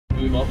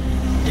move up.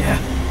 Yeah.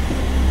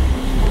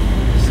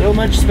 So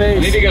much space.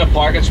 I need to get a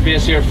parking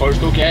space here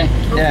first, okay?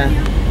 Yeah.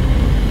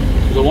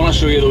 Because I want to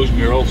show you those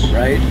murals.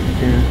 Right?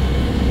 Yeah.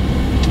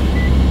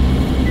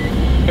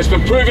 It's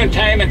been proven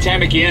time and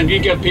time again, you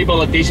give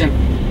people a decent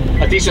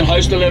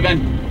house to live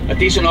in, a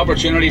decent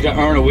opportunity to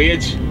earn a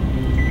wage,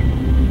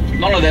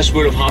 none of this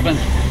would have happened.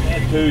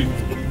 Led to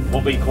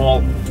what we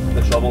call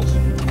the Troubles.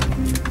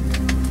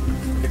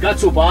 It got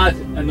so bad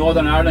in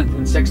Northern Ireland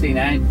in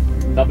 '69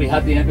 that we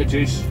had to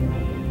introduce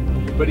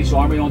the British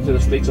Army onto the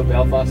streets of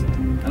Belfast.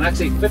 And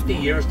actually 50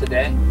 years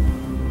today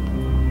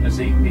is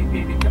the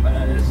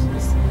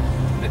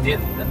date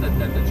that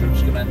the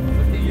troops came in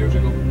 50 years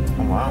ago.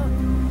 Oh wow.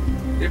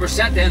 They were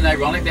sent in,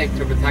 ironically,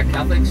 to protect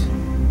Catholics.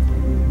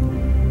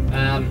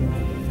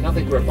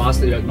 Catholics were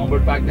vastly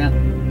outnumbered back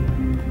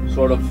then,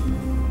 sort of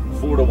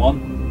 4 to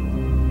 1.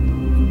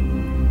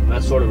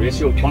 That sort of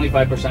ratio,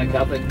 25%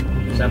 Catholic,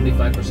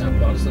 75%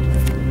 Protestant.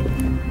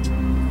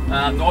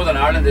 Northern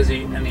Ireland is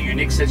in a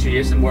unique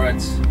situation where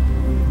it's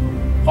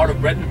part of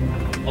Britain,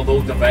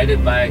 although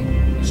divided by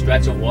a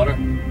stretch of water.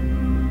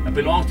 It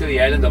belongs to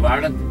the island of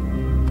Ireland.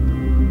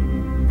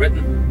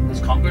 Britain has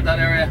conquered that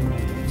area,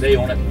 they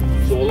own it.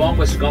 So along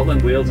with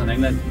Scotland, Wales and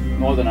England,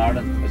 Northern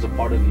Ireland is a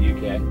part of the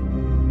UK.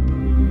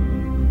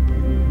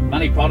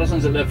 Many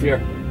Protestants that live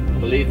here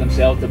believe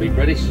themselves to be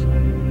British.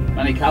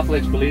 Many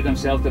Catholics believe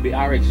themselves to be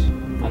Irish.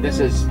 And this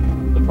is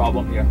the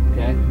problem here,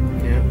 okay?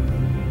 Yeah.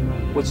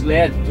 What's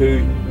led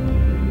to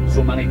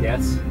so many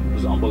deaths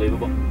was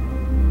unbelievable.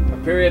 A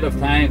period of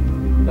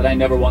time that I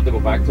never want to go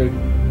back to.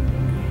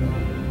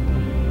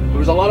 There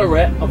was a lot of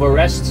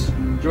arrests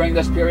during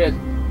this period.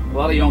 A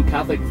lot of young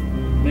Catholic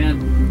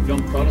men,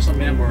 young Protestant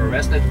men were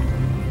arrested,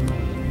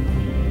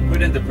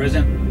 put into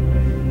prison.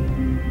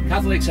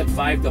 Catholics had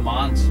 5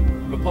 demands.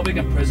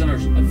 Republican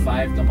prisoners had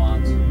 5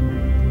 demands.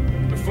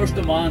 The first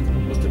demand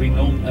was to be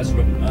known as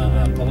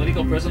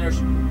political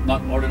prisoners,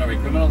 not ordinary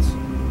criminals.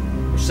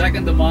 The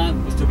second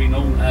demand was to be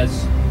known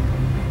as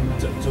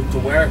to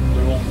wear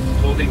their own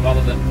clothing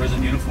rather than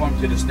prison uniform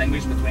to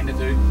distinguish between the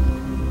two.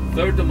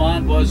 Third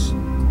demand was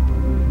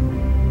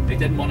they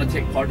didn't want to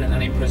take part in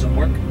any prison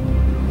work.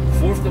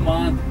 Fourth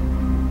demand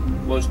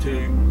was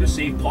to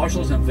receive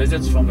parcels and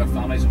visits from their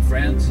families and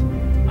friends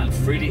and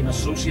freely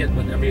associate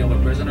with every other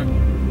prisoner.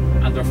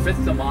 And their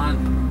fifth demand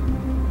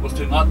was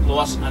to not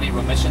lose any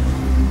remission.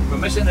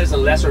 Remission is a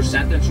lesser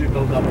sentence you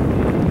build up.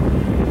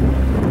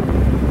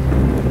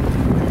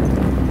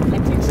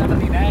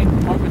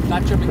 1979, Margaret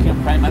Thatcher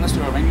became Prime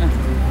Minister of England,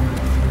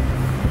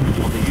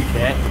 of the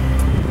UK,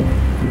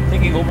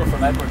 taking over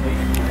from Edward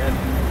Heath.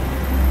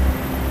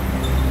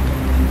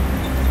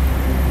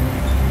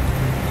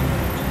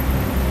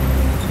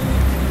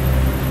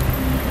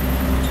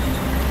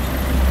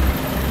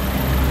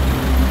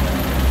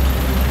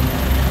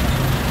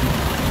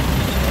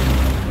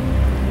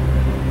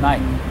 Now,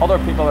 other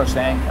people are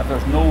saying if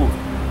there's no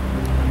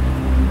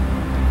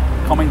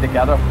coming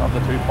together of the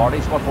two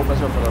parties, what hope is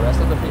there for the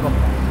rest of the people?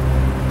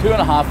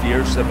 2.5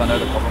 years they've been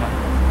out of government,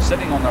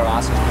 sitting on their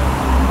asses.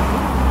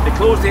 They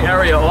closed the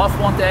area off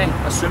one day,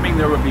 assuming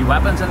there would be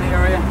weapons in the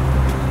area,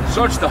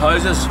 searched the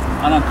houses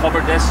and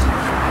uncovered this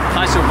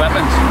cache of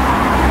weapons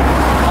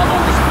on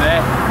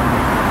display.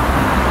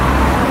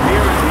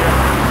 Here and here.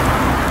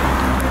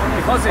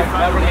 Because they've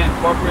cleverly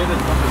incorporated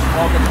from the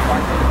smog and the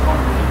factory the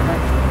concrete.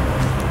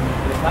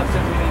 That's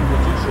it, we need to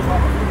reduce your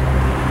weapon.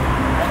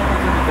 One of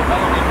them in the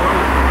developing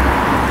world,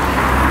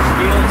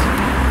 scales,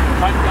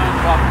 countdown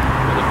clock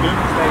with a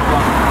doomsday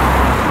clock.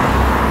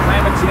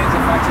 Climate change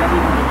affects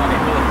everyone with money,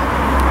 will it?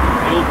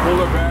 The old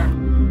polar bear.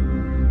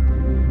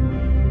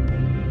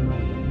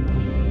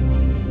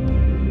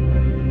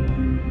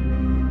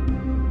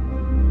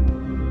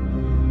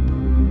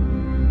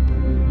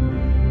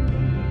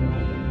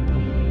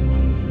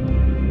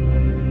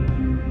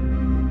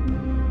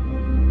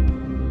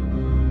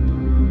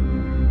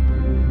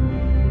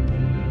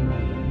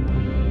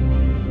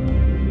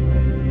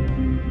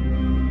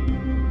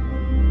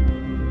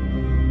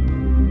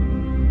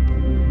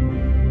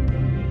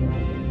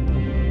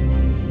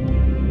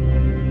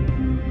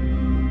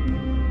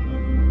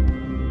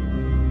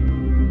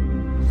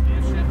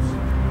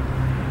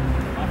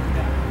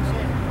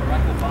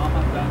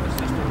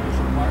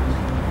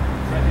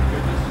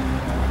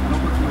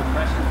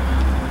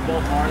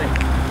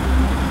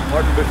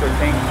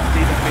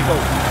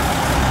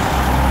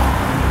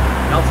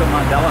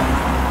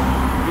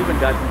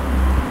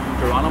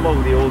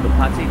 The old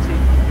Apache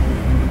chief.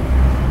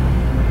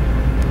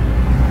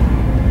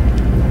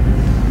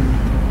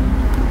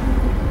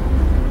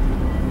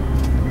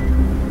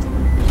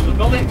 So the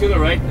building to the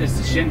right is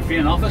the Sinn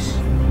Féin office,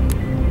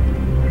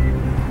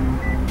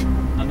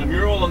 and the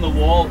mural on the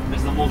wall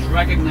is the most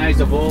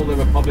recognised of all the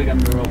Republican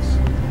murals.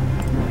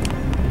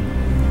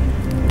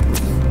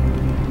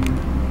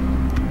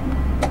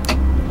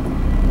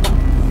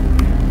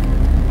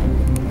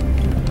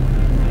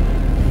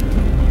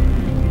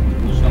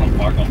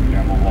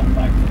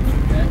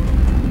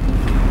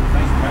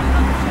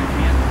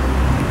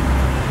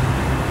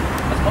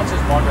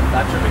 Margaret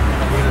Thatcher became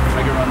a great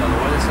figure on the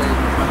lower side,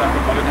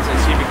 Republicans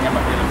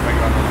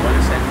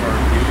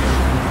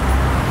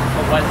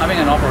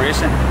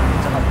racing.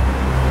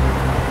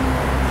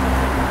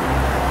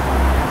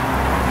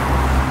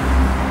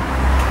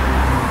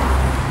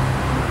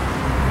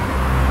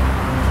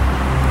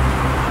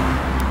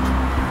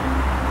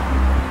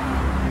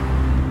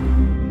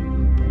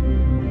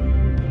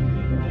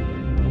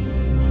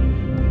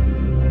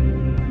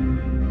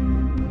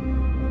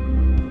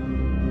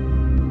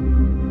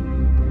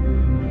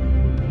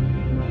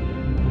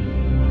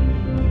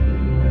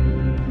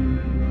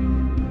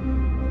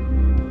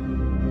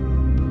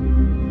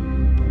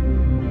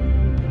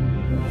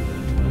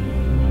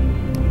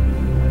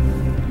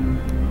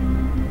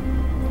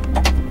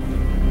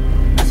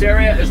 This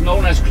area is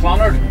known as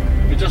Clonard.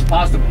 We just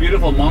passed a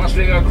beautiful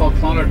monastery there called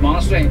Clonard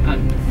Monastery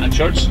and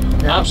Church.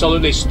 Yeah.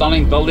 Absolutely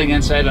stunning building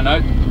inside and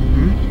out.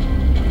 Mm-hmm.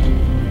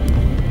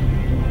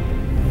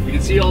 You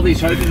can see all these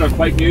houses are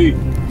quite new.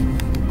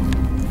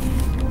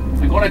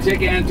 I'm going to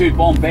take you into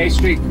Bombay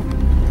Street,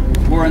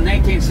 where in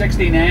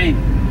 1969,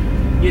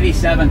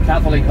 87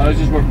 Catholic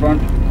houses were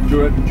burnt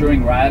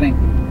during rioting.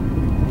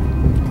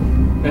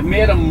 They've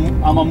made a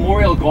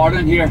memorial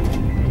garden here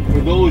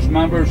for those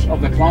members of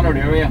the Clonard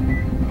area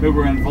who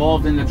were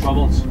involved in the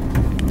Troubles.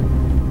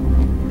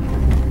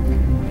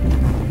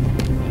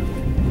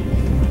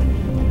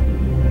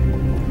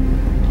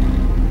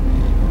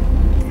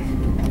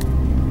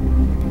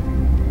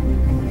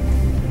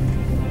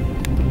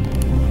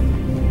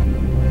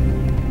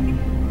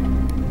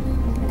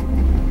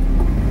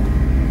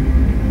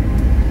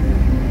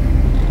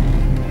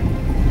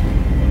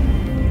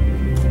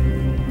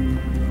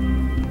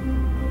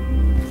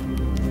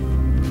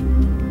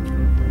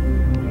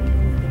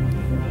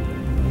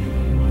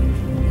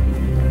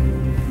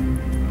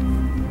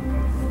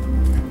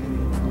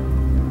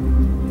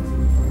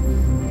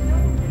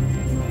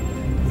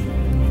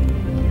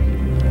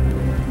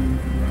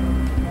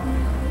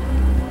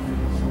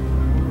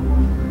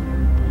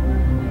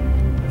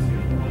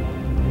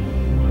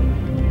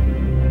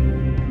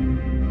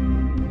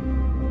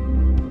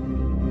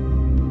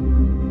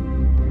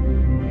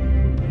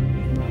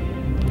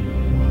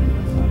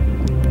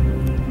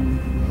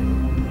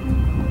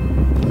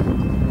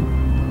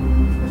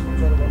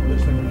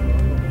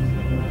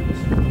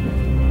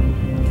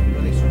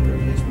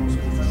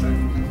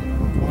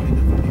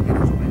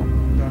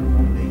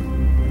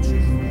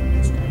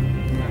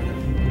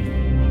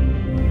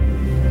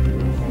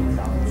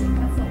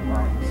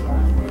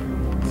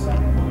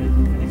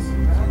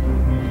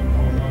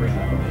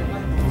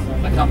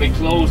 Can be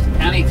closed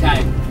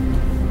anytime.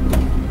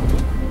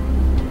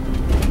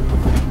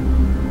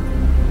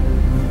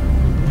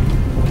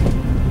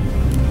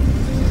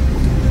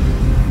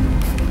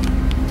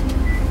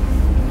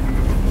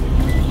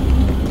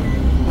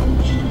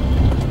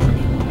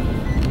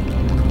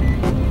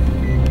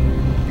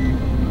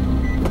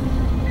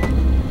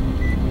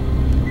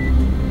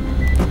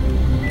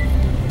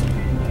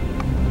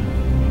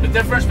 The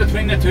difference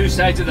between the two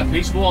sides of the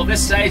peace wall,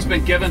 this side's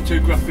been given to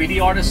graffiti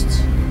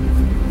artists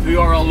who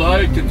are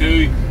allowed to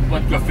do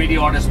what graffiti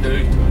artists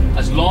do,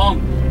 as long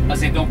as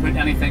they don't put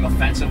anything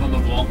offensive on the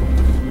wall.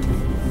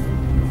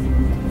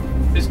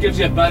 This gives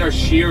you a better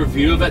sheer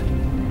view of it,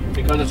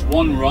 because it's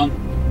one run.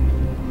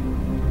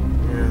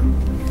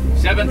 Yeah.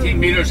 17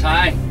 metres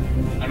high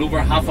and over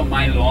half a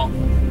mile long.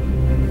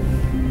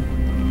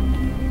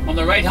 On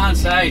the right hand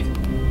side,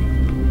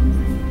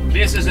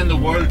 places in the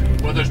world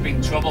where there's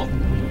been trouble.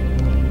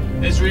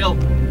 Israel,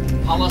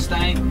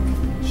 Palestine,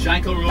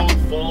 Shankill Road,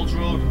 Falls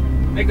Road,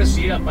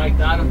 Nicosia,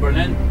 Baghdad and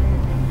Berlin.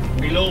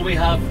 Below we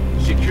have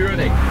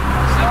security,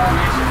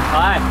 separation.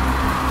 Hi.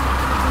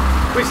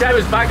 Wish I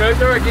was back out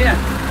there again.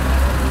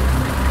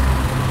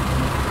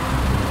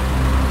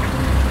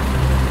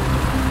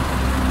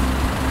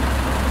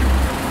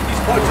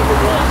 These parts of the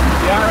wall,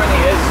 the irony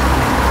is,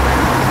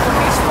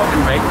 he's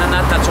fucking writing and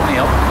that's only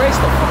up.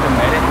 Christ, the fucking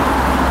writing.